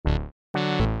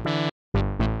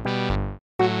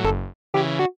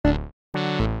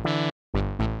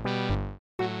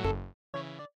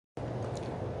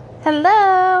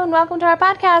Hello, and welcome to our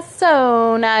podcast.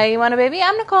 So, now you want a baby?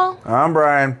 I'm Nicole. I'm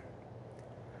Brian.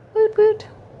 Woot woot.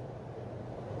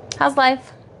 How's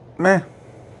life? Meh.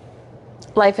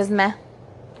 Life is meh.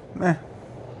 Meh.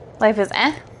 Life is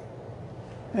eh?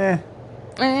 Eh.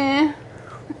 Eh.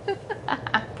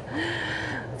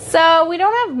 So, we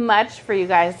don't have much for you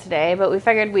guys today, but we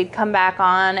figured we'd come back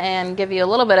on and give you a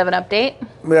little bit of an update.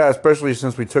 Yeah, especially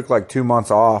since we took like 2 months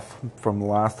off from the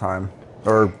last time.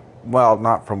 Or, well,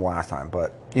 not from last time,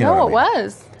 but you know what I mean.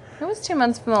 Was. It was 2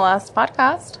 months from the last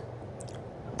podcast.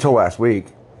 Till last week.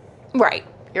 Right.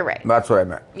 You're right. That's what I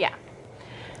meant. Yeah.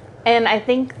 And I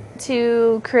think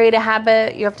to create a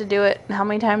habit, you have to do it how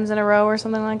many times in a row or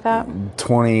something like that?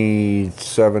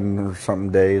 27 or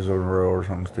something days in a row or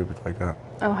something stupid like that.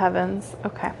 Oh, heavens.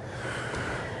 Okay.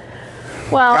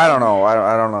 Well, I don't know.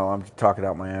 I don't know. I'm talking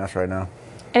out my ass right now.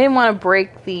 I didn't want to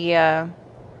break the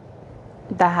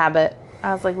habit.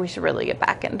 I was like, we should really get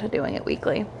back into doing it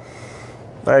weekly.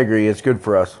 I agree. It's good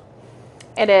for us.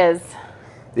 It is.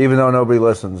 Even though nobody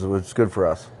listens, it's good for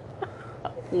us.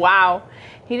 Wow.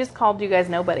 He just called you guys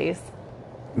nobodies.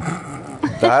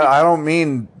 I don't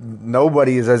mean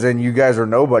nobodies as in you guys are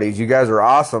nobodies. You guys are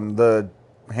awesome. The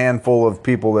handful of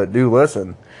people that do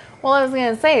listen. Well, I was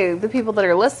going to say, the people that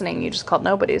are listening, you just called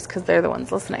nobodies because they're the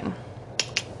ones listening.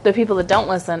 The people that don't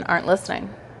listen aren't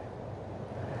listening.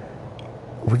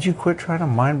 Would you quit trying to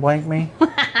mind blank me?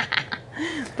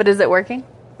 But is it working?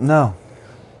 No.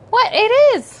 What? It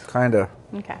is. Kinda.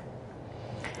 Okay.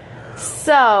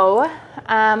 So,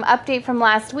 update from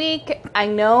last week. I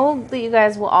know that you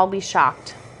guys will all be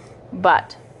shocked,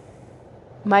 but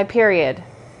my period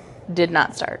did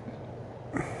not start.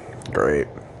 Great.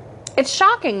 It's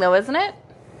shocking though, isn't it?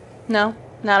 No,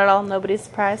 not at all. Nobody's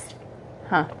surprised.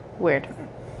 Huh. Weird.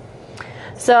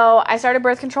 So, I started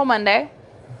birth control Monday.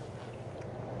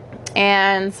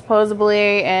 And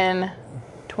supposedly in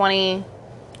 1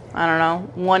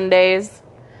 days,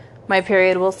 my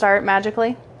period will start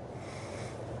magically.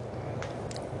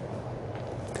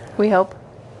 We hope.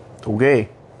 Okay.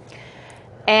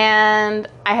 And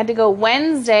I had to go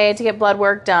Wednesday to get blood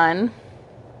work done.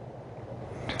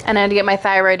 And I had to get my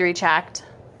thyroid rechecked.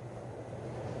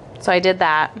 So I did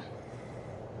that.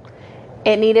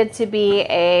 It needed to be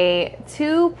a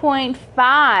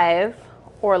 2.5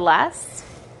 or less.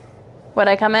 What'd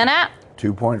I come in at?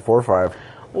 2.45.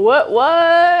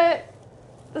 What?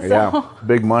 Yeah,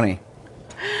 big money.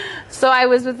 So I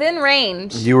was within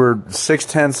range. You were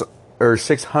 0.6 or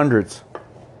 0.06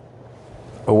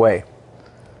 away.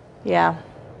 Yeah.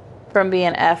 From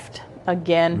being effed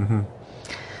again. Mm-hmm.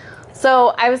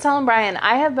 So I was telling Brian,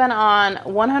 I have been on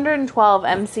 112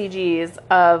 mcgs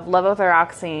of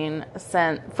levothyroxine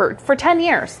for 10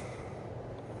 years.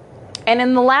 And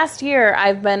in the last year,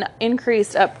 I've been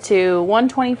increased up to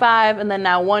 125 and then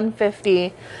now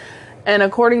 150. And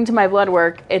according to my blood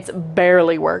work, it's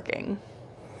barely working.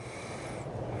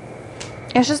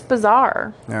 It's just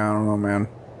bizarre. Yeah, I don't know, man.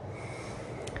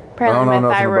 Apparently I don't know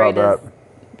nothing about that.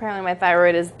 Apparently my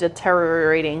thyroid is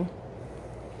deteriorating.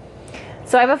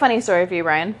 So I have a funny story for you,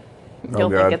 Brian.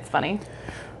 You'll think it's funny.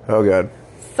 Oh, God.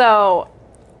 So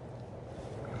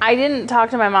I didn't talk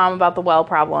to my mom about the well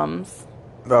problems.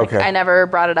 Okay. Like, I never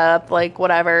brought it up, like,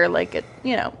 whatever. Like, it,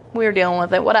 we were dealing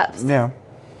with it. What ups? Yeah.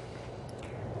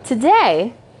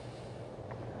 Today,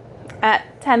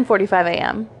 at 10:45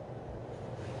 a.m.,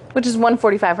 which is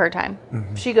 1:45 her time,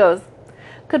 she goes,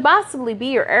 could possibly be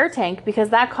your air tank because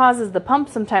that causes the pump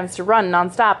sometimes to run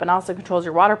nonstop and also controls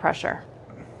your water pressure.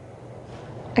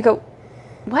 I go,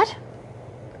 what?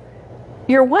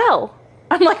 Your well?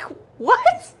 I'm like,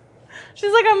 what?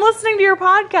 She's like, I'm listening to your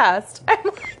podcast. I'm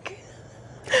like,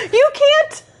 you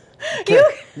can't.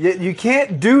 You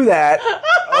can't do that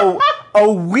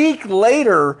a week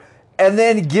later and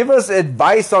then give us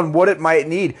advice on what it might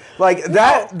need. Like,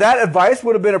 that advice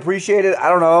would have been appreciated, I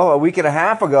don't know, a week and a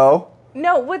half ago.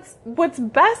 No, what's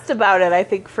best about it, I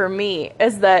think, for me,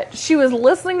 is that she was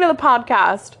listening to the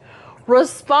podcast,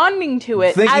 responding to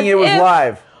it. Thinking it was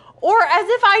live. Or as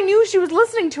if I knew she was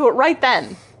listening to it right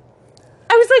then.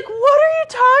 I was like, what are you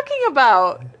talking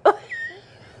about?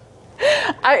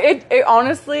 It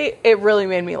honestly, it really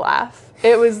made me laugh.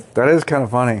 That is kind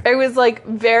of funny. It was like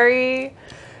very...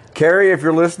 Carrie, if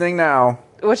you're listening now...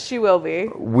 Which she will be.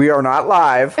 We are not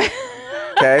live.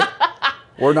 Okay?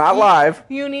 We're not live.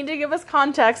 You need to give us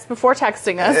context before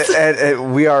texting us.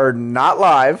 And we are not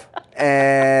live.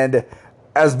 And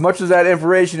as much as that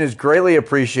information is greatly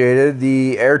appreciated,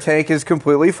 the air tank is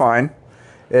completely fine.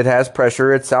 It has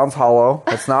pressure. It sounds hollow.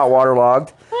 It's not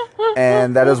waterlogged.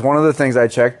 And that is one of the things I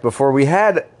checked before we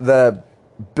had the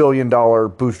 $1 billion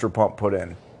booster pump put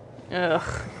in.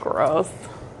 Ugh, gross.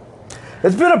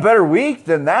 It's been a better week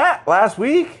than that last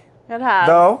week. It has.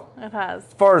 Though. It has.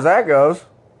 As far as that goes.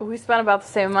 We spent about the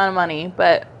same amount of money,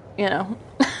 but,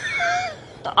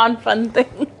 on fun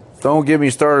things. Don't get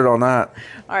me started on that.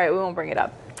 All right, we won't bring it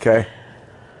up. Okay.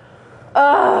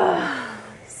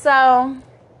 So,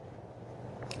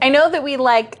 I know that we,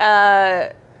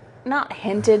 not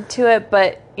hinted to it,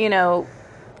 but,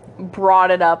 brought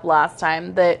it up last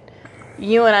time that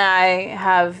you and I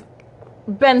have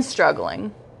been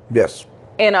struggling. Yes.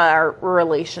 In our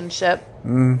relationship.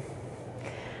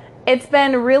 It's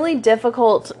been really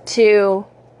difficult to...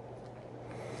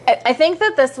 I think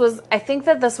that this was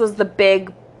the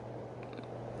big...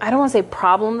 I don't want to say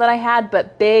problem that I had,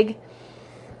 but big...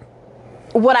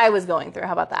 What I was going through.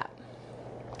 How about that?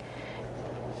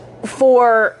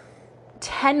 For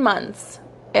 10 months,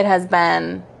 it has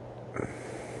been...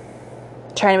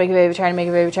 Trying to make a baby, trying to make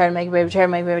a baby, trying to make a baby, trying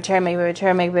to make a baby, trying to make a baby,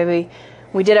 trying to make a baby.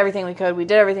 We did everything we could. We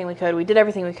did everything we could. We did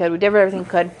everything we could. We did everything we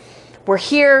could. We're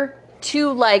here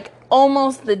to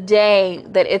almost the day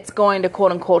that it's going to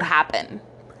quote unquote happen.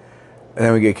 And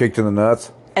then we get kicked in the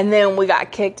nuts. And then we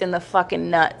got kicked in the fucking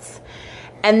nuts.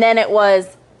 And then it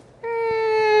was...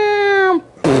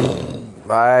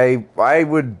 I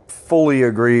would fully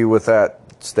agree with that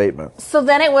statement. So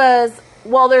then it was,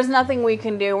 well, there's nothing we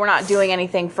can do. We're not doing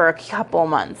anything for a couple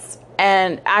months.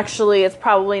 And actually, it's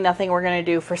probably nothing we're going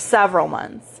to do for several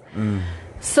months.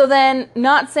 So then,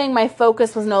 not saying my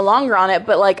focus was no longer on it,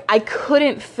 but I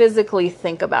couldn't physically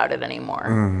think about it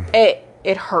anymore.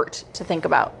 It hurt to think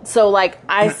about. So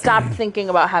I stopped thinking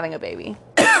about having a baby.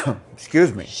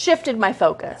 Excuse me. Shifted my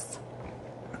focus.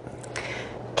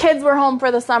 Kids were home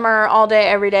for the summer all day,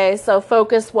 every day. So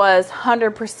focus was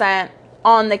 100%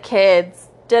 on the kids.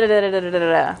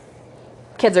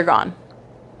 Kids are gone.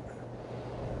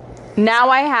 Now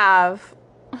I have,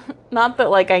 not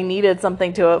that I needed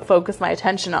something to focus my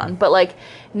attention on, but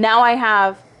now I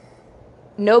have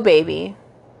no baby,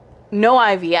 no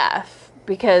IVF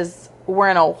because we're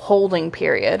in a holding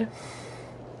period,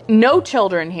 no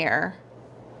children here,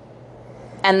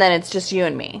 and then it's just you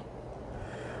and me.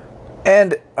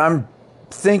 And I'm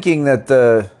thinking that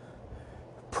the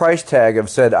price tag of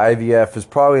said IVF is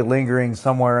probably lingering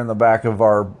somewhere in the back of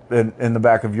in the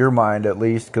back of your mind, at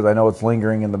least, because I know it's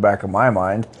lingering in the back of my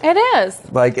mind. It is.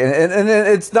 And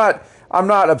it's not. I'm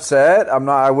not upset. I'm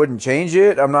not. I wouldn't change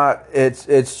it. I'm not. It's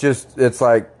just. It's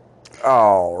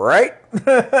all right.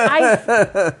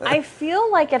 I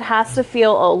feel like it has to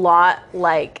feel a lot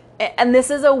like, and this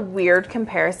is a weird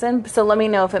comparison, so let me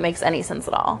know if it makes any sense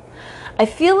at all. I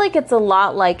feel like it's a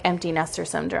lot like empty nester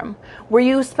syndrome, where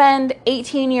you spend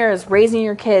 18 years raising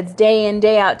your kids day in,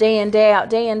 day out, day in, day out,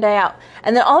 day in, day out,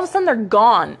 and then all of a sudden they're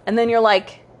gone, and then you're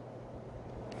like,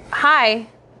 hi,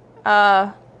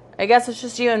 I guess it's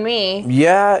just you and me.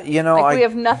 Yeah, we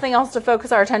have nothing else to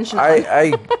focus our attention on.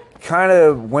 I kind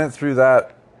of went through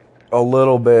that a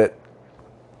little bit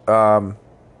in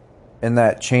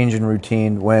that change in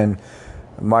routine when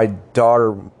my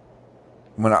daughter,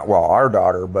 our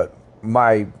daughter, but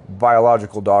my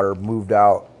biological daughter moved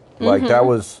out. It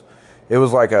was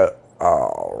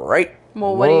all right.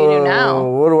 Well, what do you do now?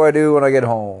 What do I do when I get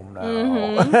home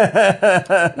now?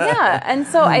 Yeah, and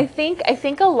so I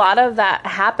think a lot of that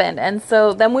happened, and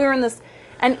so then we were in this,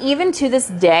 and even to this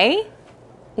day,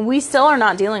 we still are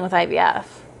not dealing with IVF.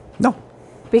 No,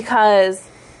 because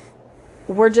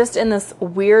we're just in this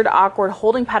weird, awkward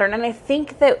holding pattern. And I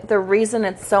think that the reason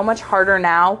it's so much harder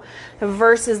now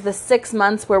versus the 6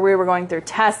 months where we were going through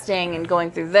testing and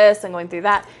going through this and going through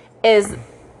that is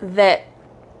that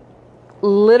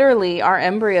literally our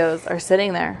embryos are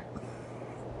sitting there.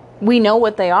 We know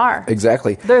what they are.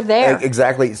 Exactly. They're there.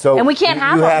 Exactly. So, and we can't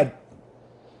have them.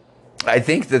 I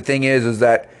think the thing is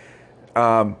that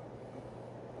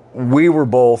we were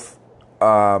both,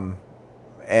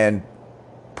 and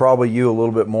probably you a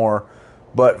little bit more,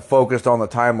 but focused on the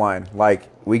timeline.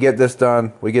 We get this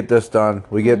done, we get this done,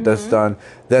 we get this done,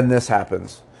 then this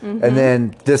happens, and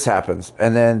then this happens,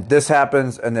 and then this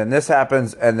happens, and then this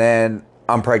happens, and then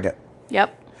I'm pregnant.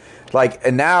 Yep.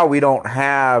 And now we don't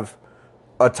have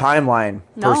a timeline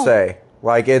per se.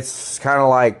 It's kind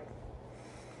of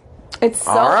it's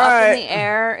so up in the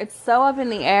air. It's so up in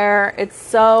the air. It's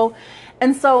so,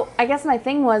 and so I guess my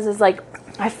thing was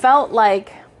I felt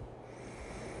like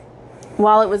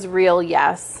while it was real,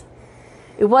 yes,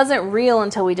 it wasn't real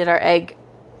until we did our egg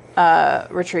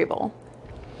retrieval.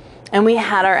 And we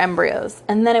had our embryos.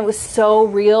 And then it was so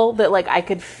real that I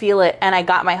could feel it, and I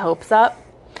got my hopes up.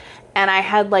 And I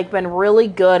had been really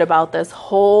good about this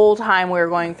whole time we were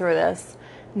going through this,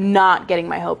 not getting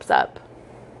my hopes up.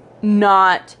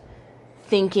 Not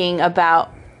thinking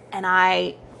about, and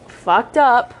I fucked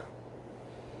up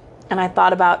And I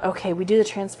thought about, okay, we do the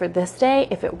transfer this day.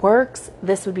 If it works,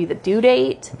 this would be the due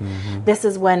date. This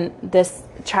is when this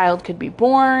child could be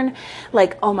born.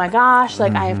 Like, oh my gosh,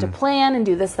 like I have to plan and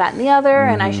do this, that, and the other.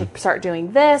 And I should start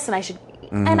doing this. And I should,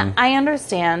 and I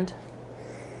understand.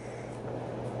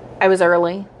 I was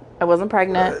early. I wasn't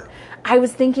pregnant. I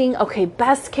was thinking, okay,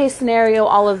 best case scenario,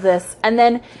 all of this. And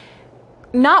then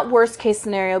not worst case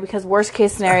scenario, because worst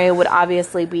case scenario would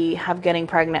obviously be getting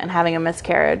pregnant and having a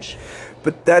miscarriage.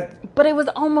 But it was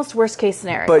almost worst case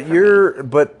scenario.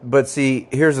 But see,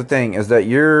 here's the thing: is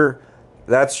that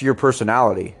that's your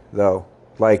personality, though.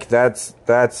 Like that's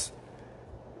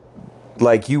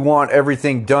like you want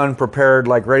everything done, prepared,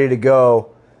 like ready to go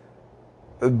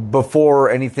before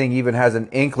anything even has an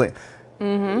inkling.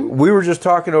 We were just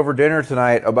talking over dinner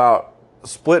tonight about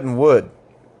splitting wood.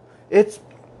 It's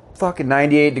fucking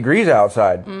 98 degrees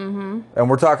outside, and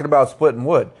we're talking about splitting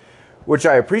wood, which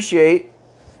I appreciate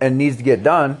and needs to get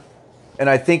done. And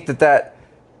I think that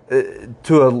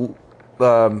to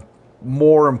a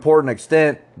more important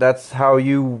extent, that's how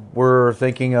you were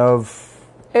thinking of.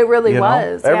 It really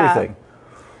was everything.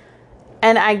 Yeah.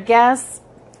 And I guess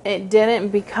it didn't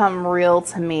become real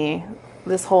to me,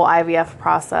 this whole IVF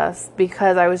process,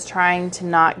 because I was trying to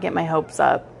not get my hopes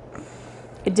up.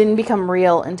 It didn't become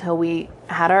real until we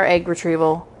had our egg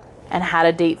retrieval and had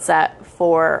a date set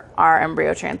for our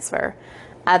embryo transfer.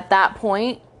 At that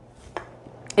point,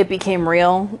 it became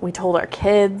real. We told our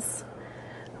kids.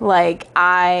 Like,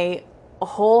 I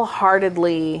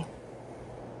wholeheartedly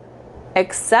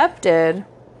accepted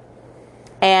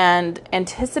and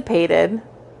anticipated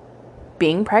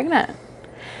being pregnant.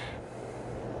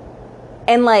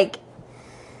 And, like,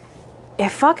 it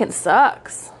fucking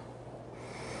sucks.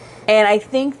 And I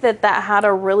think that had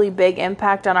a really big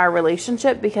impact on our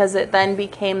relationship, because it then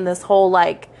became this whole,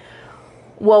 like,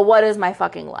 well, what is my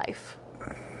fucking life?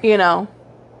 You know?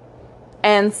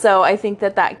 And so I think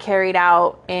that carried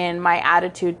out in my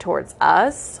attitude towards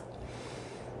us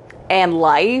and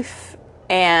life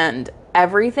and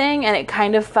everything. And it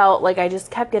kind of felt like I just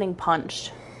kept getting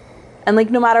punched. And, like,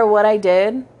 no matter what I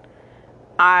did,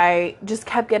 I just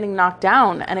kept getting knocked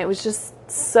down. And it was just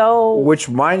so... Which,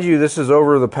 mind you, this is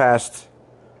over the past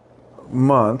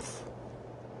month-ish.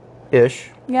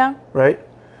 Yeah. Right?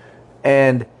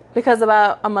 And... Because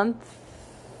about a month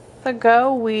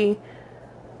ago,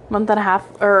 month and a half,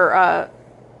 or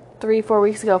 3-4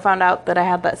 weeks ago, found out that I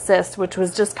had that cyst, which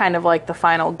was just kind of like the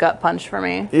final gut punch for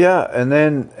me. Yeah, and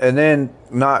then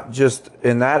not just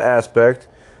in that aspect,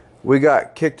 we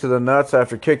got kicked to the nuts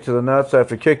after kick to the nuts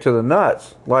after kick to the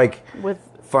nuts. Like, with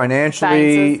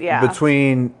financially, finances, yeah.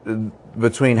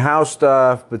 between house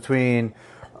stuff, between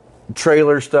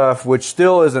trailer stuff, which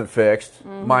still isn't fixed,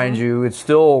 mind you, it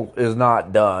still is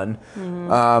not done.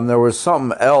 There was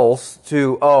something else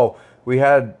too. Oh, we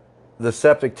had the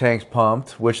septic tanks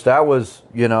pumped, which that was,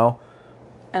 and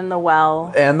the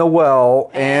well and the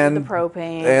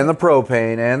propane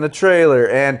and the trailer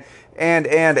and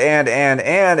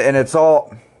it's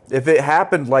all, if it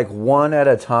happened like one at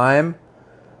a time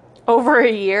over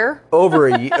a year,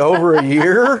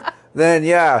 then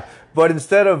yeah. But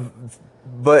instead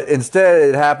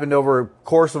it happened over a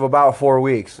course of about 4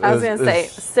 weeks. I was going to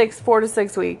say 4 to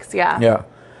 6 weeks. Yeah. Yeah.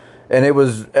 And it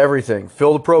was everything.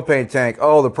 Fill the propane tank.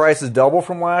 Oh, the price is double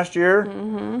from last year?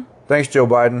 Thanks, Joe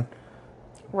Biden.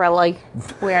 Really?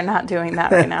 We are not doing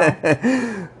that right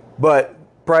now. But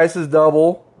price is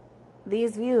double.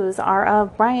 These views are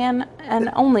of Brian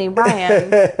and only Brian.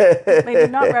 They do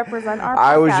not represent our podcast.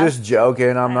 I was just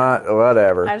joking. I'm not,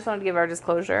 whatever. I just wanted to give our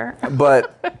disclosure.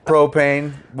 But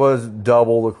propane was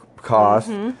double the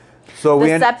cost. So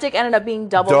the septic ended up being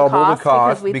double the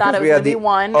cost because we thought it was going to be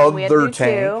one and we had to do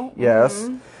two. Yes.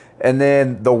 And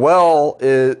then the well,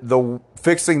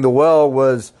 fixing the well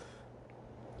was,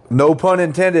 no pun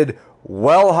intended,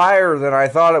 well higher than I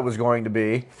thought it was going to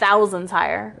be. Thousands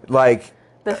higher. Like,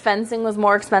 the fencing was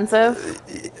more expensive.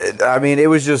 I mean, it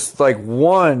was just like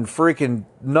one freaking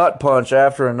nut punch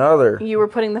after another. You were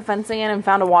putting the fencing in and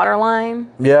found a water line.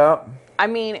 Yeah. I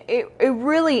mean, it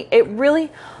really,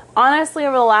 honestly,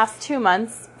 over the last 2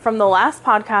 months, from the last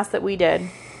podcast that we did.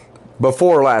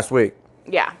 Before last week.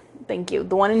 Yeah, thank you.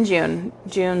 The one in June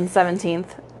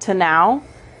 17th to now,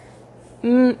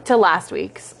 to last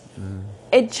week's.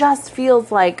 It just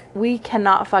feels like we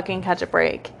cannot fucking catch a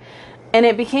break. And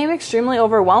it became extremely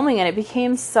overwhelming, and it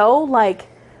became so, like,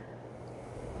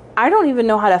 I don't even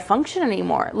know how to function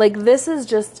anymore. Like, this is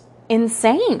just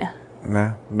insane.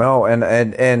 No, and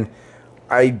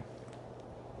I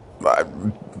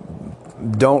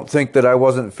don't think that I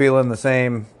wasn't feeling the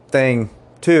same thing,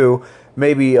 too.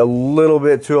 Maybe a little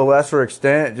bit to a lesser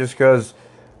extent, just because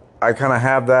I kind of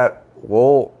have that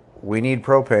Well, we need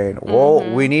propane.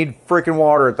 Well, we need freaking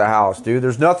water at the house, dude.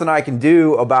 There's nothing I can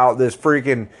do about this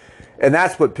freaking... And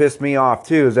that's what pissed me off,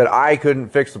 too, is that I couldn't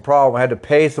fix the problem. I had to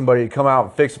pay somebody to come out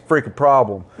and fix the freaking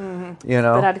problem. You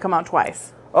know? That had to come out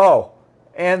twice. Oh,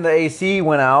 and the AC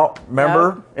went out,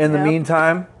 remember, in the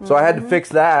meantime? So I had to fix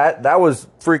that. That was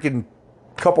freaking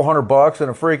a couple $100 and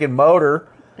a freaking motor.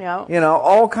 Yeah. You know,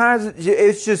 all kinds of...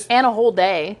 It's just... And a whole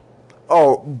day.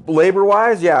 Oh,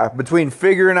 labor-wise, yeah. Between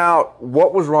figuring out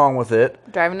what was wrong with it...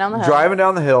 Driving down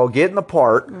the hill. Getting the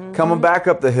part, coming back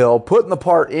up the hill, putting the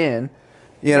part in,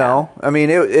 you know. I mean,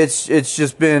 it's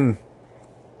just been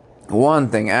one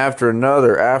thing after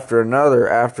another,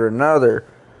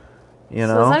 you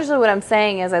know. So essentially what I'm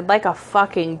saying is I'd like a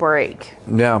fucking break.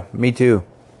 Yeah, me too.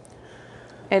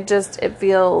 It just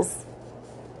feels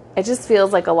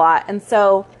like a lot. And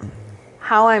so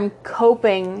how I'm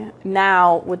coping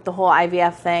now with the whole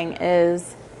IVF thing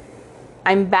is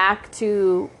I'm back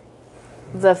to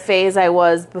the phase I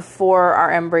was before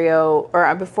our embryo,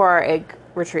 or before our egg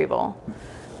retrieval,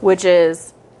 which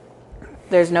is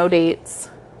there's no dates.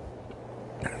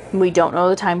 We don't know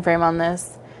the time frame on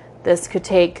this. This could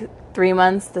take 3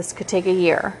 months. This could take a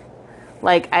year.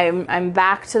 Like I'm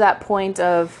back to that point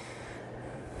of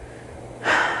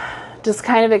just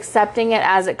kind of accepting it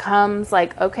as it comes.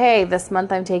 Like, okay, this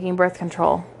month I'm taking birth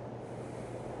control.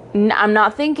 I'm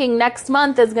not thinking next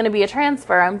month is going to be a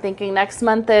transfer. I'm thinking next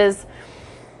month is,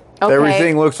 okay,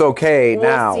 everything looks okay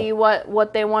now. We'll see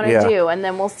what they want to do, and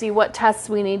then we'll see what tests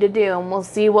we need to do, and we'll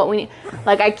see what we need.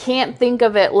 Like, I can't think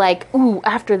of it like, ooh,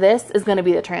 after this is going to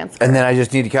be the transfer. And then I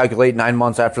just need to calculate 9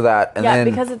 months after that. And then,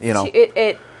 because it's, you know.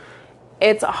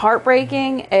 It's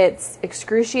heartbreaking, it's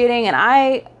excruciating, and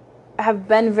I have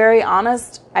been very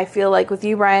honest, I feel like, with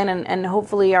you, Brian, and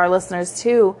hopefully our listeners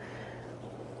too,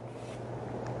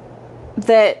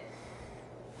 that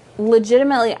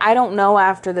legitimately I don't know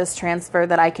after this transfer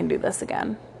that I can do this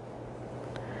again.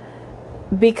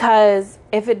 Because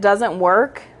if it doesn't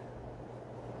work,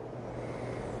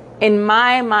 in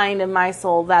my mind and my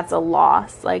soul, that's a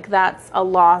loss. Like, that's a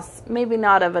loss, maybe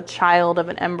not of a child, of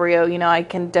an embryo. You know, I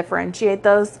can differentiate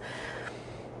those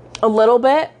a little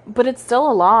bit, but it's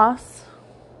still a loss.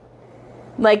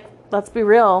 Like, let's be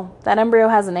real. That embryo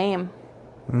has a name.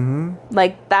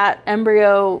 Like, that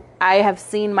embryo, I have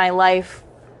seen my life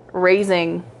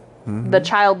raising the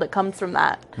child that comes from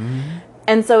that.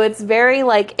 And so it's very,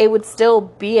 like, it would still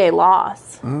be a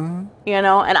loss, you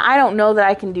know? And I don't know that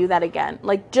I can do that again.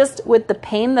 Like, just with the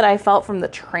pain that I felt from the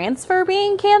transfer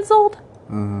being canceled,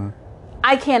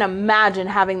 I can't imagine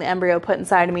having the embryo put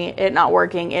inside of me, it not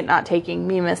working, it not taking,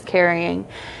 me miscarrying,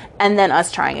 and then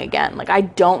us trying again. Like, I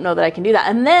don't know that I can do that.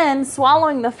 And then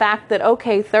swallowing the fact that,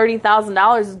 okay,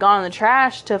 $30,000 has gone in the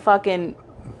trash to fucking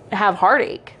have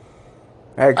heartache.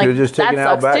 I could have just taken it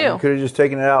out back. Too. Could have just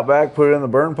taken it out back, put it in the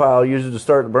burn pile, used it to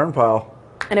start the burn pile.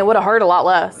 And it would have hurt a lot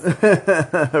less.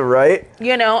 Right?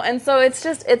 You know, and so it's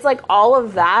just, it's like all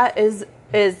of that is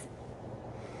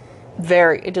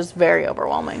very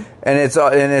overwhelming. And it's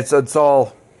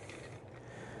all,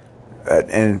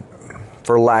 and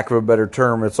for lack of a better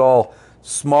term, it's all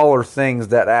smaller things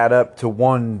that add up to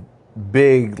one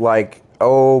big, like,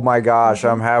 oh my gosh,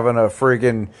 I'm having a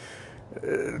freaking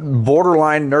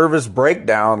borderline nervous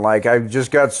breakdown. Like, I've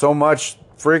just got so much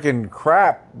freaking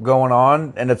crap going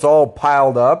on, and it's all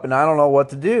piled up, and I don't know what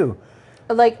to do.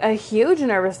 Like, a huge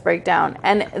nervous breakdown.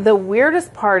 And the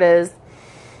weirdest part is,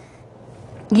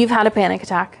 you've had a panic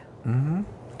attack.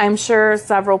 I'm sure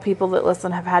several people that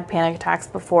listen have had panic attacks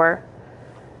before.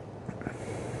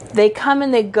 They come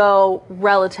and they go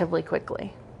relatively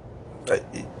quickly.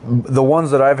 The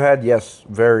ones that I've had, yes,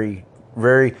 very,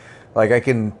 very, like,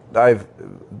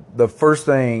 the first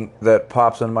thing that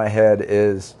pops in my head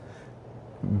is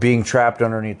being trapped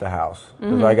underneath the house.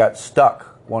 Because I got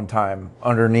stuck one time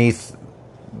underneath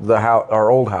the house, our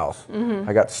old house.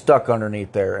 I got stuck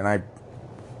underneath there, and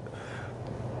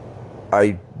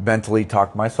I mentally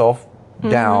talked myself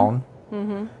down,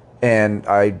 and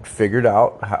I figured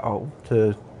out how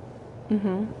to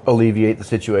alleviate the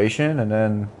situation, and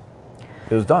then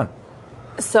it was done.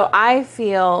 So I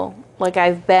feel like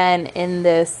I've been in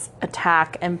this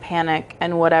attack and panic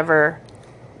and whatever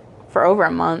for over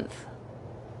a month.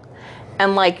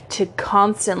 And, like, to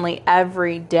constantly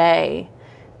every day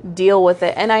deal with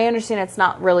it. And I understand it's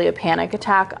not really a panic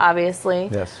attack, obviously.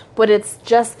 Yes. But it's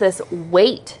just this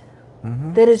weight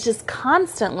that is just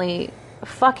constantly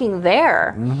fucking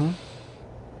there.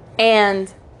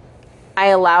 And I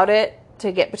allowed it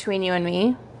to get between you and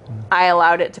me. I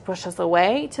allowed it to push us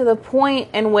away to the point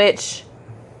in which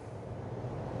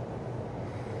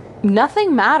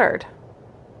nothing mattered.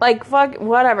 Like, fuck,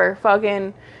 whatever,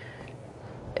 fucking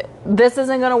this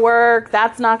isn't going to work.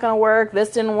 That's not going to work. This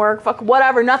didn't work. Fuck,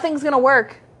 whatever. Nothing's going to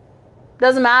work.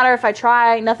 Doesn't matter if I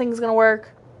try. Nothing's going to work.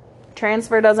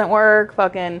 Transfer doesn't work.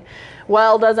 Fucking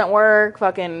well doesn't work.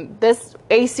 Fucking this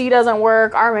AC doesn't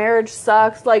work. Our marriage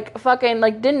sucks. Like, fucking,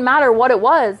 like, didn't matter what it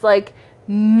was. Like,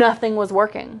 nothing was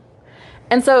working.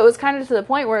 And so it was kind of to the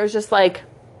point where it was just like,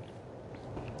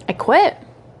 I quit.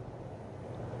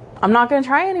 I'm not going to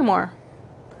try anymore.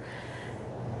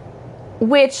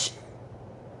 Which,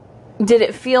 did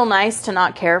it feel nice to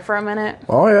not care for a minute?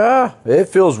 Oh, yeah. It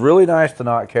feels really nice to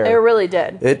not care. It really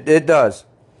did. It does.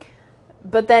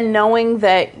 But then knowing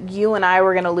that you and I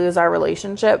were going to lose our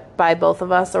relationship by both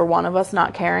of us or one of us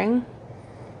not caring,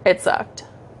 it sucked.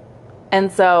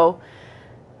 And so,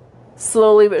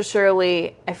 slowly but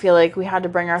surely, I feel like we had to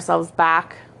bring ourselves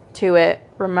back to it,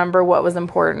 remember what was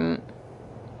important.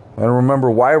 And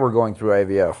remember why we're going through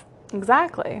IVF.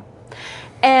 Exactly.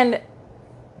 And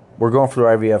we're going through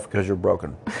IVF because you're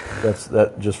broken. That's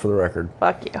that. Just for the record.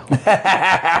 Fuck you.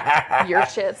 Your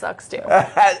shit sucks too.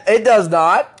 It does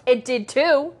not. It did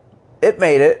too. It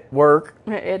made it work.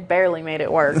 It barely made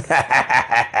it work. But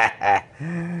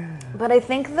I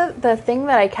think the thing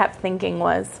that I kept thinking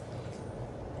was,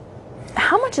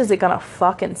 how much is it gonna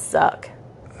fucking suck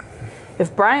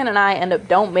if Brian and I end up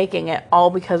don't making it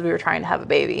all because we were trying to have a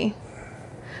baby?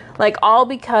 Like, all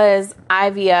because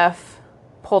IVF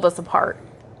pulled us apart.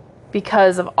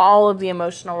 Because of all of the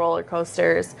emotional roller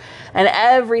coasters and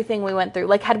everything we went through.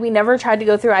 Like, had we never tried to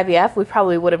go through IVF, we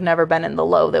probably would have never been in the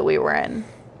low that we were in.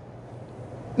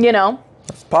 You know?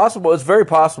 It's possible. It's very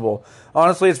possible.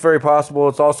 Honestly, it's very possible.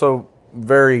 It's also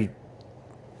very,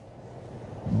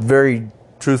 very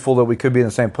truthful that we could be in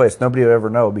the same place. Nobody would ever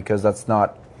know, because that's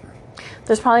not...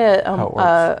 There's probably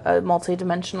a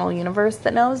multi-dimensional universe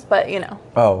that knows, but, you know.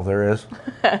 Oh, there is?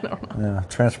 I don't know. Yeah,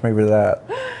 transfer me to that.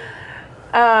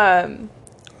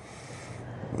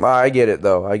 I get it,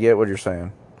 though. I get what you're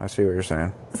saying. I see what you're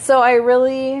saying. So I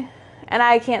really, and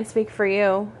I can't speak for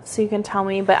you, so you can tell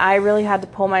me, but I really had to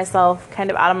pull myself kind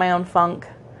of out of my own funk.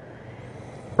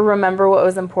 Remember what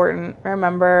was important.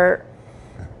 Remember,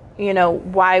 you know,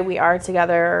 why we are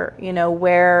together, you know,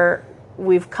 where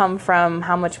we've come from,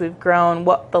 how much we've grown,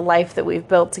 what the life that we've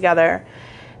built together.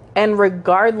 And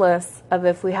regardless of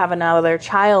if we have another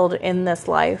child in this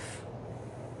life,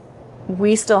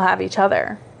 we still have each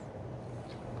other.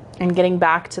 And getting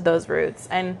back to those roots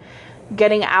and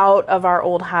getting out of our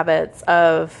old habits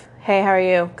of, hey, how are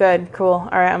you? Good, cool. All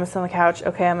right, I'm gonna sit on the couch.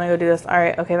 Okay, I'm gonna go do this. All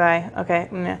right, okay, bye. Okay.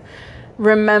 Mm-hmm.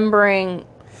 Remembering.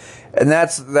 And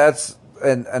that's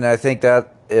and I think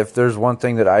that if there's one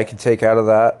thing that I can take out of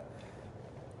that,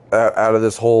 out of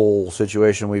this whole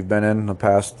situation we've been in the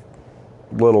past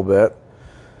little bit,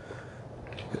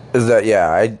 is that, yeah,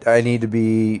 I need to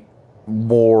be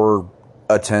more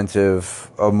attentive,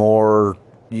 a more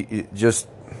just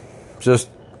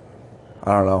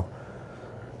I don't know.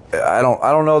 I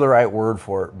don't know the right word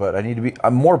for it, but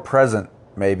I'm more present,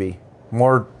 maybe.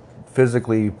 More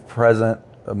physically present,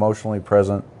 emotionally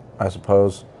present, I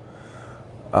suppose.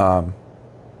 And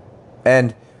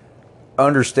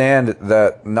understand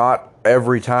that not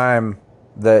every time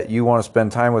that you want to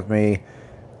spend time with me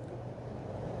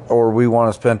or we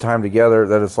want to spend time together,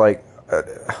 that it's like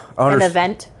an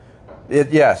event.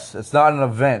 Yes, it's not an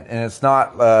event, and it's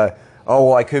not, oh,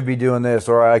 well, I could be doing this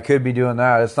or I could be doing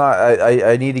that. It's not.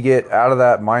 I need to get out of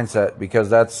that mindset, because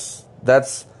that's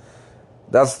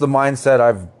the mindset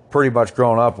I've pretty much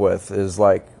grown up with, is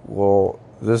like, well,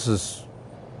 this is,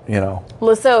 you know.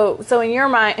 Well, so in your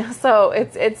mind, so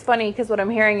it's funny, because what I'm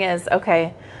hearing is,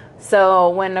 okay, so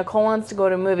when Nicole wants to go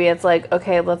to a movie, it's like,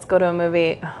 okay, let's go to a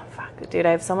movie. Oh, fuck, dude,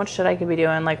 I have so much shit I could be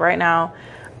doing. Like, right now,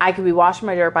 I could be washing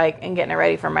my dirt bike and getting it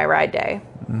ready for my ride day.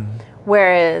 Mm-hmm.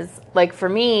 Whereas, like, for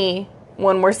me,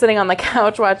 when we're sitting on the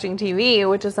couch watching TV,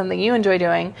 which is something you enjoy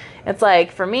doing, it's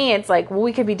like, for me, it's like, well,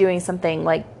 we could be doing something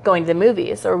like going to the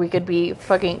movies, or we could be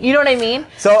fucking, you know what I mean?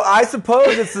 So I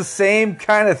suppose it's the same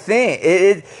kind of thing.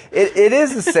 It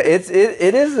is the same.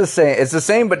 It is the same. It's the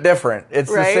same but different. It's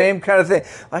right? The same kind of thing.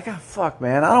 Like, oh, fuck,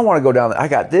 man, I don't want to go down there. I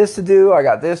got this to do. I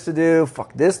got this to do.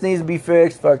 Fuck, this needs to be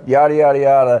fixed. Fuck, yada yada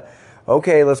yada.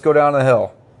 Okay, let's go down the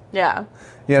hill. Yeah.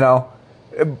 You know,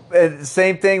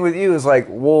 same thing with you. Is like,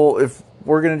 well, if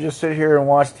we're gonna just sit here and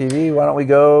watch TV, why don't we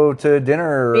go to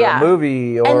dinner or a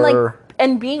movie? Or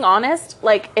and being honest,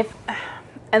 like, if,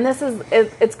 and this is,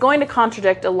 it's going to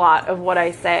contradict a lot of what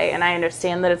I say, and I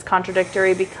understand that it's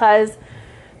contradictory, because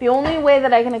the only way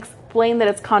that I can explain that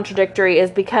it's contradictory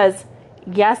is because,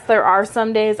 yes, there are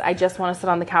some days I just want to sit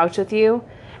on the couch with you.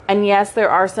 And yes, there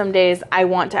are some days I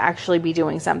want to actually be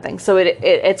doing something. So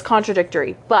it's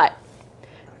contradictory. But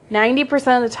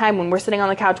 90% of the time when we're sitting on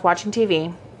the couch watching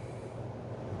TV,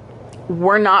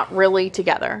 we're not really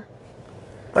together.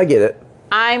 I get it.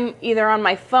 I'm either on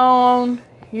my phone,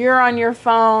 you're on your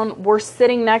phone, we're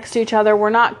sitting next to each other, we're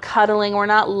not cuddling, we're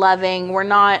not loving, we're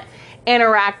not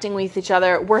interacting with each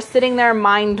other. We're sitting there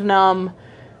mind numb,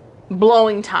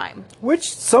 blowing time. Which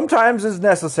sometimes is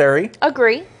necessary.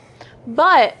 Agree.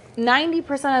 But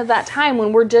 90% of that time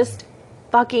when we're just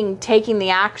fucking taking the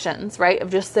actions, right, of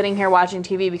just sitting here watching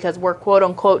TV because we're quote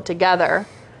unquote together,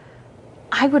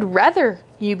 I would rather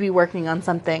you be working on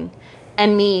something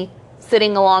and me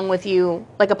sitting along with you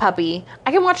like a puppy.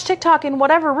 I can watch TikTok in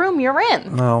whatever room you're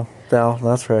in. No,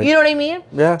 that's right. You know what I mean?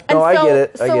 Yeah. No, I get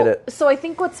it. I get it. So I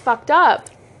think what's fucked up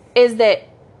is that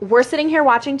we're sitting here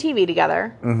watching TV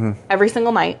together every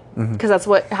single night because that's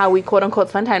how we quote unquote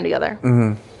spend time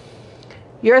together.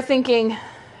 You're thinking,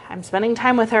 I'm spending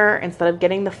time with her instead of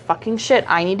getting the fucking shit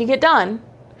I need to get done.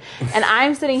 And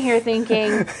I'm sitting here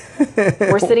thinking,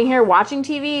 we're sitting here watching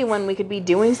TV when we could be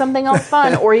doing something else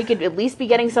fun, or you could at least be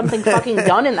getting something fucking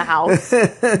done in the house,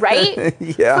 right?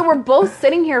 Yeah. So we're both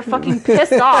sitting here fucking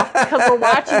pissed off because we're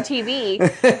watching TV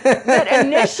that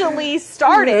initially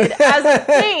started as a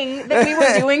thing that we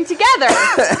were doing together.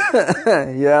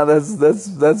 Yeah,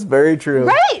 that's very true.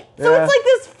 Right? So Yeah. it's like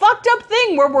this fucked up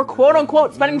thing where we're quote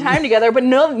unquote spending time together, but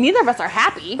neither of us are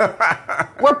happy.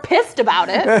 We're pissed about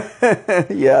it.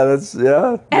 Yeah.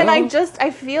 And No.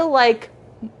 I feel like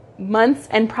months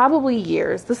and probably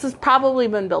years, this has probably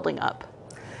been building up.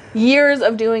 Years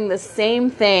of doing the same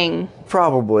thing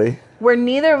Probably. where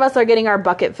neither of us are getting our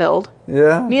bucket filled.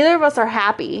 Yeah. Neither of us are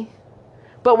happy,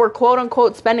 but we're quote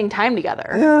unquote spending time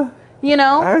together. Yeah. You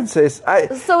know? I would say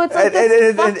So it's like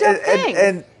this fucked up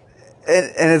thing.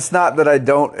 And it's not that I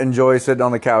don't enjoy sitting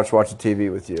on the couch watching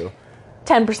TV with you.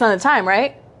 10% of the time,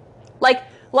 right? Like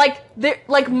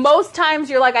most times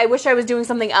you're like, I wish I was doing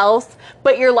something else,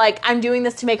 but you're like, I'm doing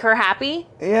this to make her happy.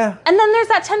 Yeah. And then there's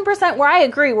that 10% where I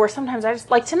agree, where sometimes I just,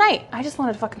 like tonight, I just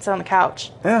wanted to fucking sit on the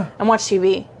couch. Yeah. And watch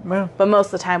TV. Yeah. But most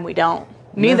of the time we don't.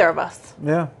 Neither of us.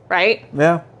 Yeah. Right?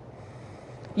 Yeah.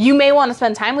 You may want to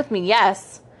spend time with me,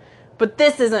 yes, but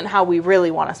this isn't how we really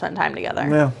want to spend time together.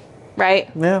 Yeah. Right?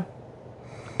 Yeah.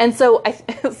 And so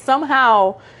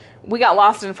somehow we got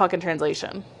lost in fucking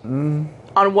translation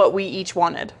on what we each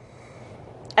wanted.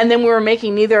 And then we were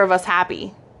making neither of us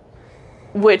happy,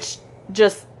 which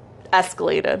just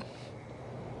escalated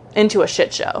into a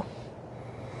shit show.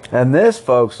 And this,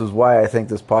 folks, is why I think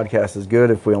this podcast is good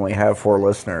if we only have 4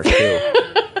 listeners, too.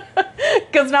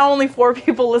 Because now only 4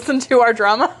 people listen to our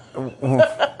drama.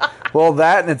 Well,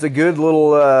 that, and it's a good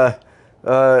little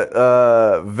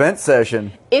vent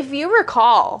session. If you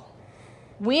recall,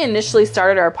 we initially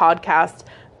started our podcast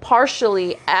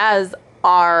partially as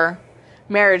our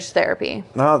marriage therapy.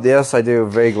 Oh, yes, I do,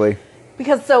 vaguely.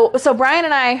 Because so Brian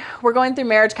and I were going through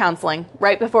marriage counseling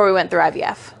right before we went through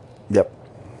IVF. Yep.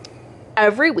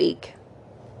 Every week,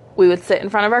 we would sit in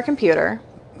front of our computer,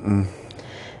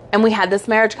 and we had this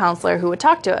marriage counselor who would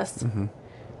talk to us.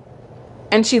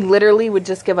 And she literally would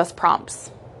just give us prompts.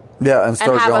 Yeah, and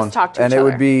start have us going. talk to and each it other.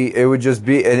 would be, it would just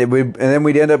be, and then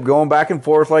we'd end up going back and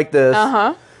forth like this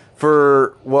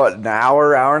for what, an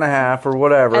hour and a half, or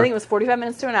whatever. I think it was 45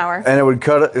 minutes to an hour. And it would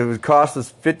cost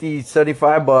us $50,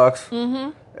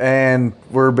 $75, and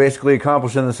we're basically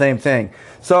accomplishing the same thing.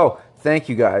 So thank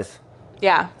you guys.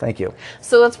 Yeah. Thank you.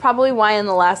 So that's probably why in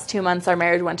the last 2 months our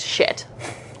marriage went to shit.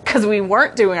 Because we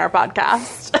weren't doing our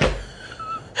podcast.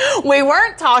 We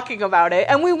weren't talking about it,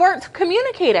 and we weren't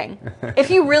communicating. If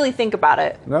you really think about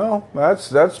it. No, that's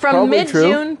From probably true.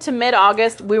 mid-June to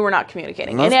mid-August, we were not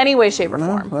communicating in any way, shape, or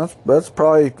form. That's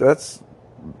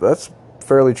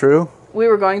fairly true. We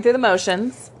were going through the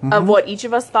motions of what each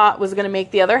of us thought was going to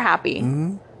make the other happy,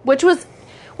 which was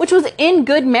in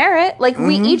good merit. Like,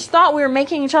 we each thought we were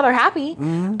making each other happy.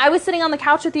 I was sitting on the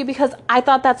couch with you because I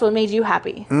thought that's what made you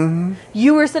happy.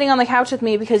 You were sitting on the couch with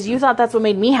me because you thought that's what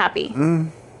made me happy.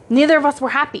 Neither of us were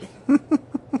happy.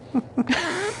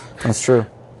 That's true.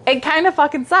 It kind of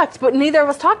fucking sucked, but neither of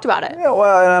us talked about it. Yeah,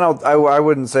 well, and I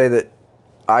wouldn't say that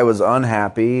I was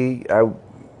unhappy. I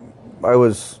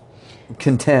was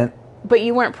content. But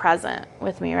you weren't present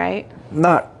with me, right?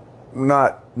 No,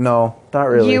 not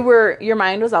really. Your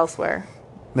mind was elsewhere.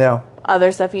 Yeah.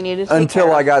 Other stuff you needed to take Until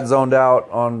care I of. got zoned out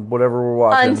on whatever we're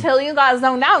watching. Until you got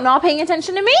zoned out, not paying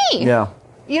attention to me. Yeah.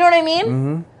 You know what I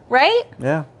mean? Right?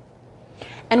 Yeah.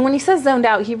 And when he says zoned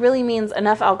out, he really means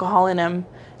enough alcohol in him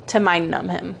to mind numb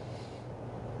him.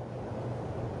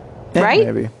 Yeah, Right?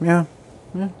 Maybe. Yeah.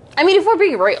 I mean, if we're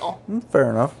being real, Fair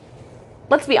enough.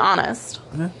 let's be honest.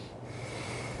 Yeah.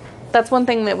 That's one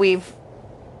thing that we've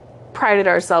prided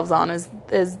ourselves on is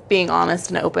being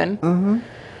honest and open. Mm-hmm.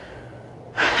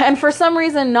 And for some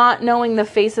reason, not knowing the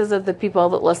faces of the people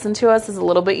that listen to us is a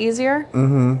little bit easier.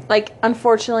 Mm-hmm. Like,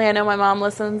 unfortunately, I know my mom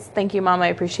listens. Thank you, Mom. I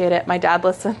appreciate it. My dad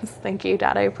listens. Thank you,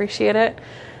 Dad. I appreciate it.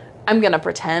 I'm going to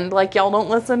pretend like y'all don't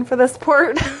listen for this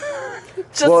part.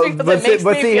 Just because it makes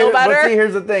me feel better. But see,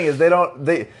 here's the thing: is they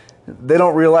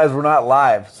don't realize we're not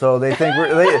live, so they think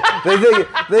they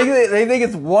think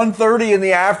it's 1:30 in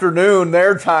the afternoon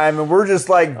their time, and we're just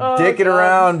like dicking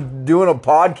around doing a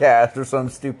podcast or some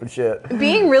stupid shit.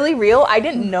 Being really real, I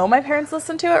didn't know my parents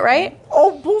listened to it, right?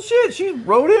 Oh bullshit! She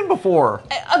wrote in before.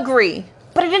 I agree,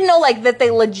 but I didn't know like that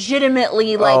they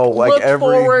legitimately looked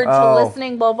forward to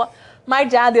listening. Blah blah. My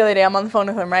dad the other day, I'm on the phone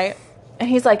with him, right, and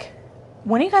he's like,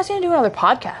 when are you guys going to do another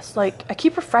podcast? Like, I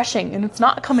keep refreshing and it's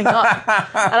not coming up.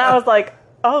 And I was like,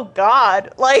 oh,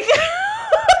 God. Like,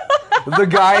 the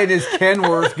guy in his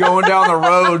Kenworth going down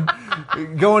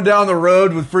the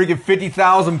road with freaking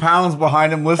 50,000 pounds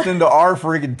behind him, listening to our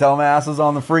freaking dumbasses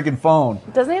on the freaking phone.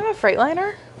 Doesn't he have a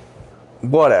Freightliner?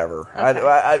 Whatever.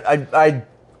 Okay.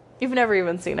 You've never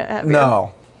even seen it, have you?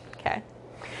 No. Okay.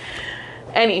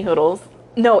 Any hoodles.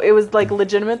 No, it was, like,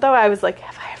 legitimate, though. I was like,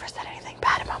 have I ever said anything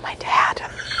bad about my dad?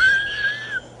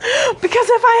 Because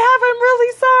if I have, I'm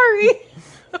really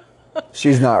sorry.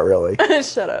 She's not really.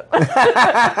 Shut up.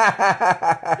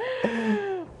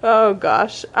 Oh,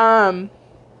 gosh.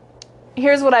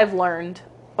 Here's what I've learned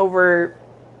over...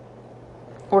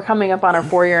 We're coming up on our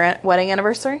 4-year wedding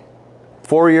anniversary.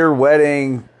 4-year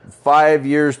wedding, 5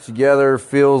 years together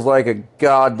feels like a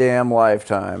goddamn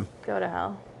lifetime. Go to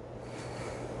hell.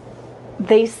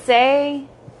 They say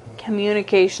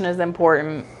communication is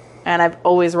important, and I've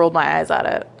always rolled my eyes at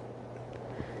it.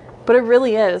 But it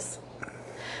really is.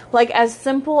 Like, as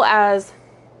simple as,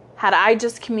 had I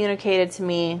just communicated to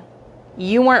me,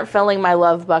 you weren't filling my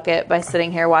love bucket by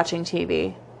sitting here watching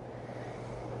TV.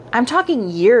 I'm talking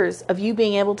years of you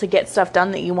being able to get stuff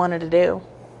done that you wanted to do.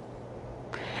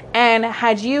 And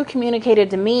had you communicated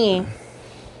to me,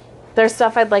 there's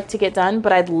stuff I'd like to get done,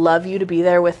 but I'd love you to be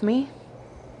there with me.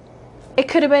 It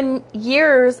could have been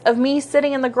years of me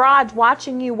sitting in the garage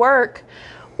watching you work,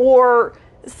 or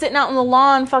sitting out on the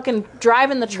lawn fucking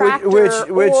driving the tractor,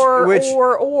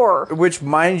 which,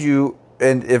 mind you,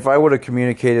 and if I would have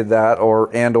communicated that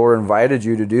or invited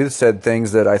you to do said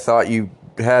things that I thought you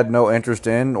had no interest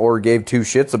in or gave two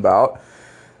shits about,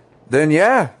 then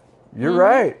yeah, you're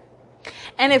right.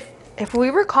 And if we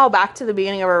recall back to the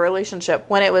beginning of our relationship,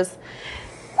 when it was,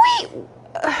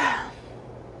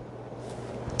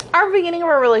 our beginning of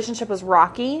our relationship was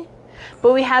rocky,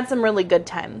 but we had some really good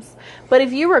times. But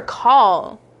if you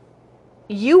recall,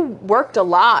 you worked a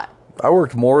lot. I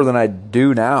worked more than I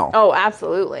do now. Oh,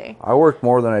 absolutely. I worked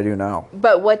more than I do now.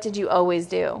 But what did you always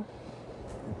do?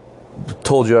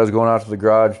 Told you I was going out to the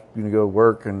garage, going to go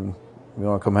work, and you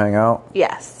want to come hang out?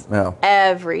 Yes. Yeah.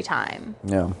 Every time.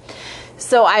 Yeah.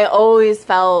 So I always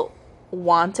felt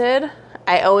wanted.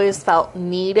 I always felt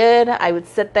needed. I would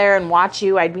sit there and watch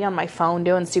you. I'd be on my phone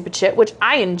doing stupid shit, which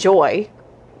I enjoy,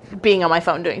 being on my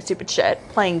phone doing stupid shit,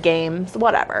 playing games,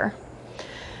 whatever.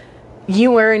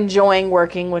 You were enjoying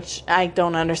working, which I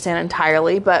don't understand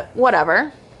entirely, but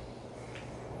whatever.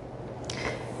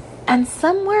 And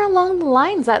somewhere along the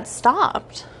lines that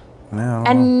stopped. Yeah,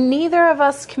 and neither of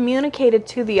us communicated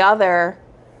to the other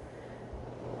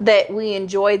that we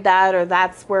enjoyed that, or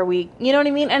that's where we, you know what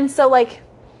I mean? And so, like,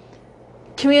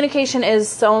 communication is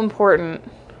so important.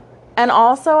 And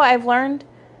also, I've learned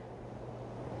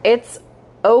it's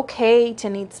okay to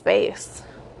need space.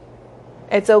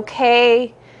 It's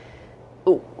okay.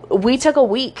 We took a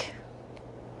week.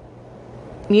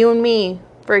 You and me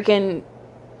freaking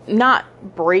not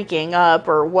breaking up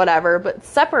or whatever, but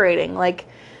separating. Like,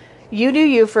 you do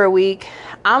you for a week.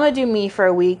 I'm going to do me for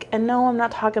a week. And no, I'm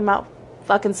not talking about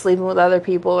fucking sleeping with other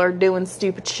people or doing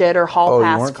stupid shit or hall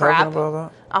pass crap. Talking about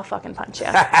that? I'll fucking punch you.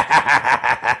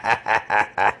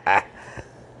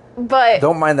 But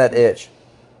don't mind that itch.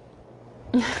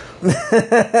 I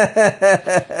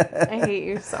hate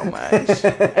you so much.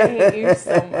 I hate you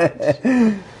so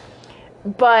much.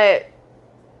 But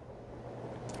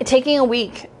taking a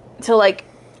week to, like,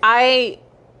 I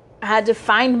had to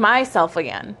find myself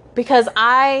again, because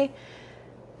I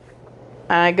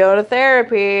go to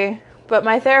therapy, but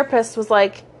my therapist was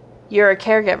like, you're a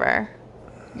caregiver.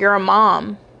 You're a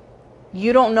mom.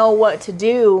 You don't know what to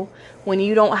do when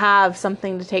you don't have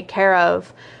something to take care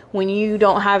of, when you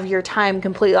don't have your time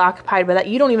completely occupied by that.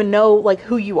 You don't even know, like,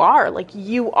 who you are. Like,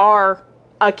 you are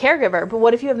a caregiver, but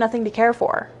what if you have nothing to care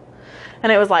for?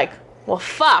 And it was like, well,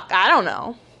 fuck, I don't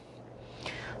know.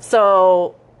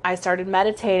 So I started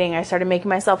meditating. I started making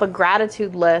myself a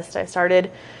gratitude list. I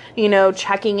started,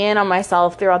 checking in on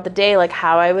myself throughout the day, like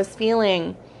how I was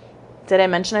feeling. Did I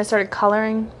mention I started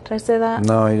coloring? Did I say that?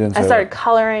 No, you didn't say I started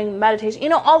coloring,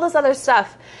 meditation, all this other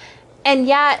stuff. And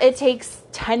yeah, it takes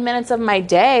 10 minutes of my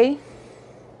day,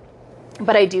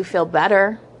 but I do feel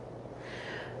better.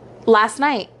 Last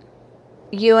night,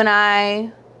 you and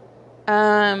I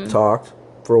talked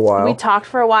for a while. We talked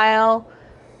for a while.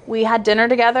 We had dinner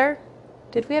together.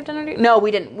 Did we have dinner together? No,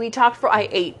 we didn't. I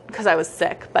ate because I was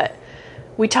sick, but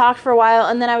we talked for a while,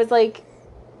 and then I was like,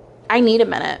 I need a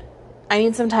minute. I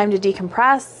need some time to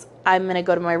decompress. I'm going to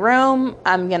go to my room.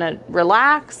 I'm going to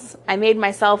relax. I made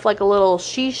myself like a little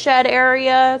she shed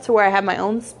area to where I have my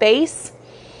own space.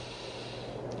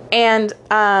 And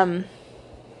I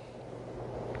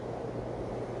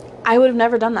would have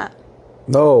never done that.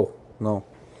 No.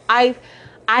 I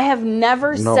have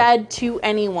never said to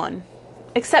anyone,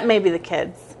 except maybe the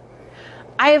kids,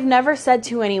 I have never said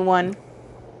to anyone,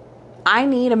 I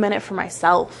need a minute for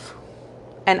myself.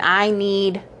 And I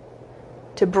need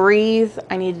to breathe.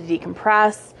 I need to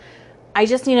decompress. I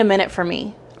just need a minute for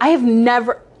me. I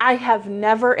have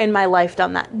never in my life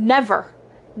done that. Never.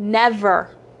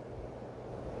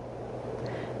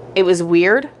 It was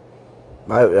weird.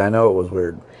 I know it was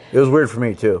weird. It was weird for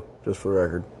me too, just for the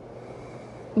record.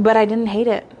 But I didn't hate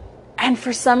it. And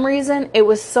for some reason, it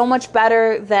was so much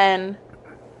better than,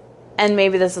 and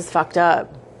maybe this is fucked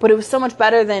up, but it was so much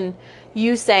better than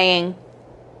you saying,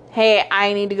 hey,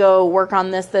 I need to go work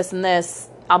on this, this, and this.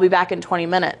 I'll be back in 20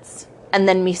 minutes. And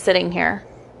then me sitting here.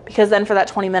 Because then for that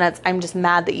 20 minutes, I'm just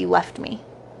mad that you left me.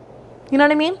 You know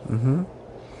what I mean? Mm-hmm.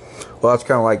 Well, that's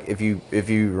kind of like if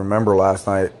you remember last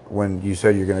night when you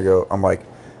said you're going to go, I'm like,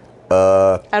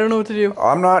 I don't know what to do.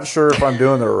 I'm not sure if I'm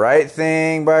doing the right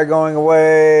thing by going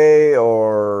away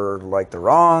or like the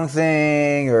wrong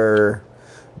thing or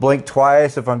blink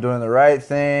twice if I'm doing the right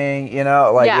thing. It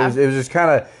was just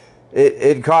kind of,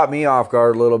 it caught me off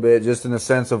guard a little bit just in the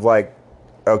sense of like,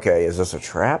 okay, is this a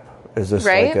trap? Is this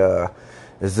right?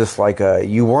 like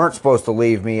you weren't supposed to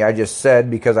leave me? I just said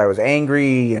because I was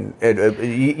angry and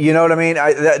you know what I mean?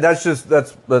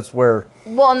 That's where.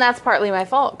 Well, and that's partly my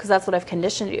fault because that's what I've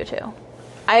conditioned you to.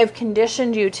 I have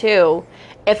conditioned you to,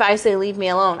 if I say leave me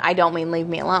alone, I don't mean leave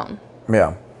me alone.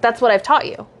 Yeah. That's what I've taught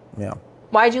you. Yeah.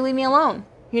 Why'd you leave me alone?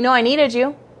 You know I needed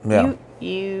you. Yeah.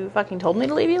 You fucking told me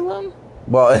to leave you alone?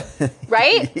 Well,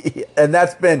 right? And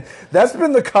that's been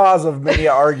the cause of many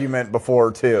an argument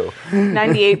before too.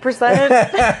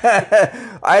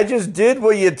 98%. I just did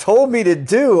what you told me to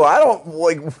do. I don't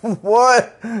like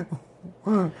what.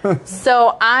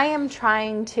 So I am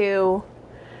trying to,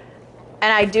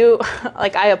 and I do,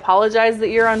 like, I apologize that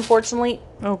you're unfortunately,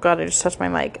 oh God, I just touched my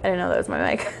mic. I didn't know that was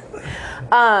my mic.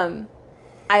 I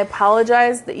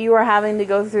apologize that you are having to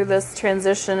go through this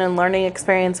transition and learning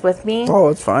experience with me. Oh,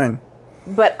 it's fine.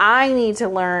 But I need to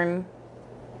learn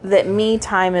that me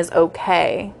time is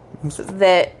okay.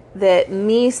 That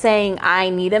me saying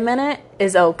I need a minute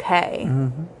is okay.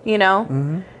 Mm-hmm.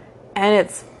 Mm-hmm. And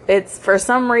it's for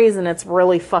some reason it's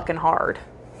really fucking hard.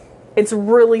 It's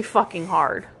really fucking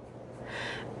hard.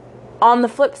 On the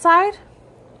flip side,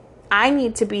 I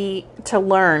need to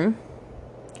learn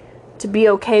to be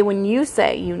okay when you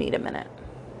say you need a minute.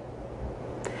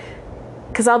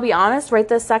 Cuz I'll be honest, right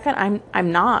this second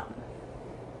I'm not.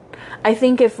 I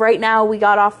think if right now we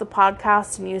got off the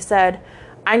podcast and you said,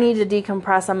 I need to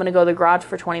decompress, I'm going to go to the garage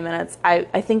for 20 minutes, I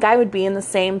think I would be in the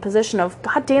same position of,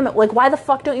 God damn it, like, why the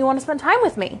fuck don't you want to spend time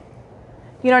with me?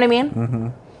 You know what I mean? Mm-hmm.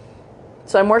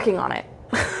 So I'm working on it.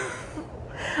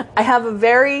 I have a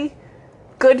very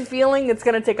good feeling it's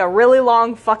going to take a really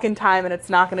long fucking time and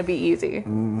it's not going to be easy.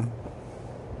 Mm.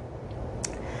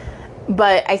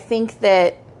 But I think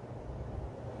that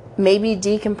maybe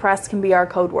decompress can be our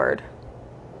code word.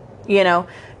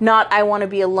 Not I want to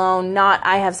be alone, not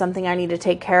I have something I need to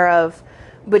take care of,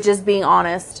 but just being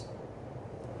honest.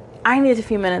 I need a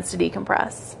few minutes to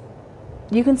decompress.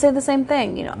 You can say the same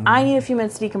thing, Mm-hmm. I need a few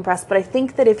minutes to decompress, but I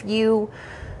think that if you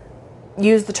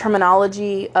use the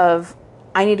terminology of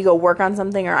I need to go work on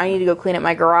something, or I need to go clean up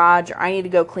my garage, or I need to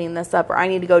go clean this up, or I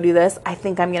need to go do this, I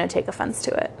think I'm going to take offense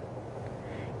to it.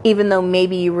 Even though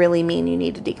maybe you really mean you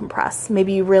need to decompress.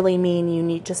 Maybe you really mean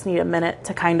you just need a minute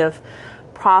to kind of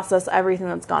process everything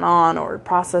that's gone on, or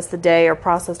process the day, or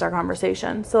process our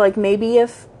conversation. So like maybe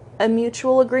if a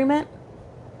mutual agreement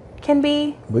can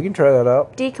be, we can try that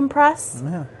out.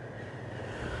 Decompress.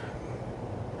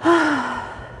 Yeah.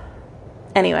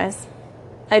 Anyways,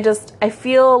 I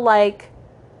feel like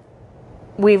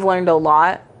we've learned a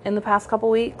lot in the past couple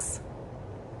weeks.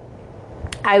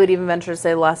 I would even venture to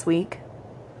say the last week.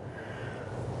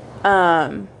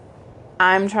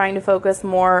 I'm trying to focus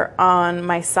more on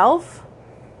myself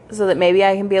so that maybe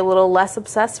I can be a little less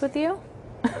obsessed with you.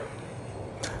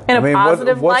 In a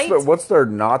positive light. What's there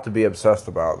not to be obsessed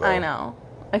about, though? I know.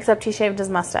 Except he shaved his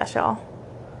mustache, y'all.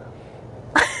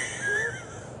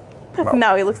 Well.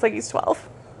 No, he looks like he's 12.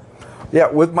 Yeah,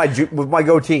 with my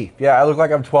goatee. Yeah, I look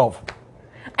like I'm 12.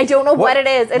 I don't know what it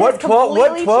is. It has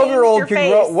completely changed your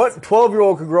face. What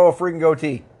 12-year-old can grow a freaking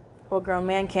goatee? Well, a grown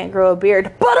man can't grow a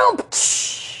beard.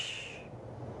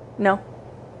 No.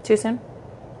 Too soon?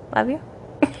 Love you.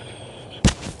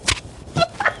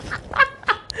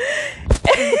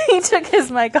 He took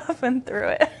his mic off and threw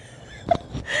it.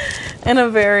 In a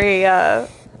very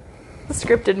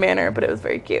scripted manner, but it was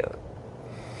very cute.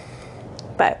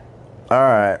 But. All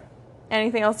right.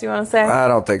 Anything else you want to say? I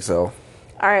don't think so.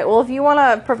 All right. Well, if you want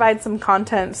to provide some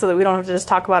content so that we don't have to just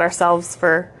talk about ourselves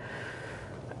for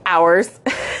hours.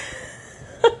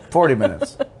 40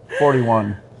 minutes.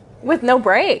 41. With no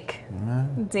break.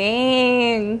 Mm-hmm.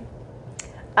 Dang.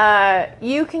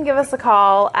 You can give us a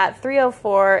call at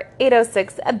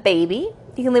 304-806-BABY.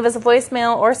 You can leave us a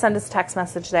voicemail or send us a text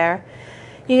message there.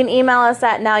 You can email us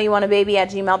at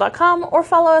nowyouwantababy@gmail.com or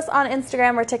follow us on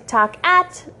Instagram or TikTok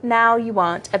at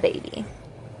nowyouwantababy.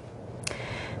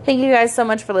 Thank you guys so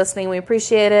much for listening. We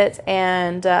appreciate it.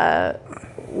 And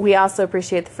we also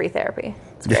appreciate the free therapy.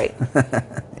 It's great.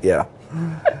 Yeah.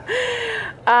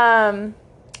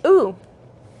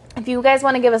 If you guys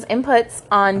want to give us inputs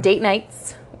on date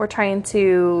nights, we're trying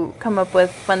to come up with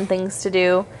fun things to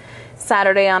do.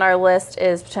 Saturday on our list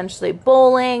is potentially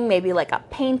bowling, maybe like a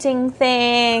painting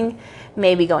thing,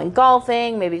 maybe going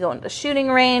golfing, maybe going to the shooting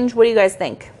range. What do you guys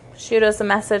think? Shoot us a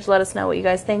message. Let us know what you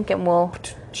guys think, and we'll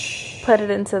put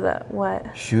it into the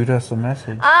what? Shoot us a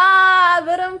message. But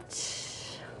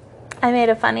I made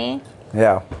it funny.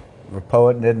 Yeah. The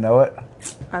poet didn't know it.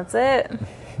 That's it.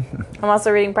 I'm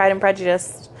also reading Pride and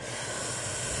Prejudice.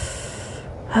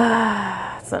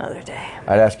 It's another day.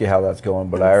 I'd ask you how that's going,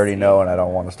 but I already know, and I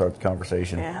don't want to start the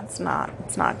conversation. Yeah, it's not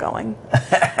going. All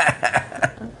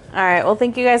right. Well,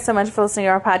 thank you guys so much for listening to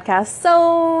our podcast.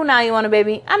 So now you want a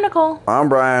baby. I'm Nicole. I'm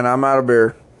Brian. I'm out of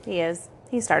beer. He is.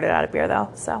 He started out of beer though.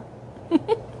 So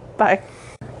bye.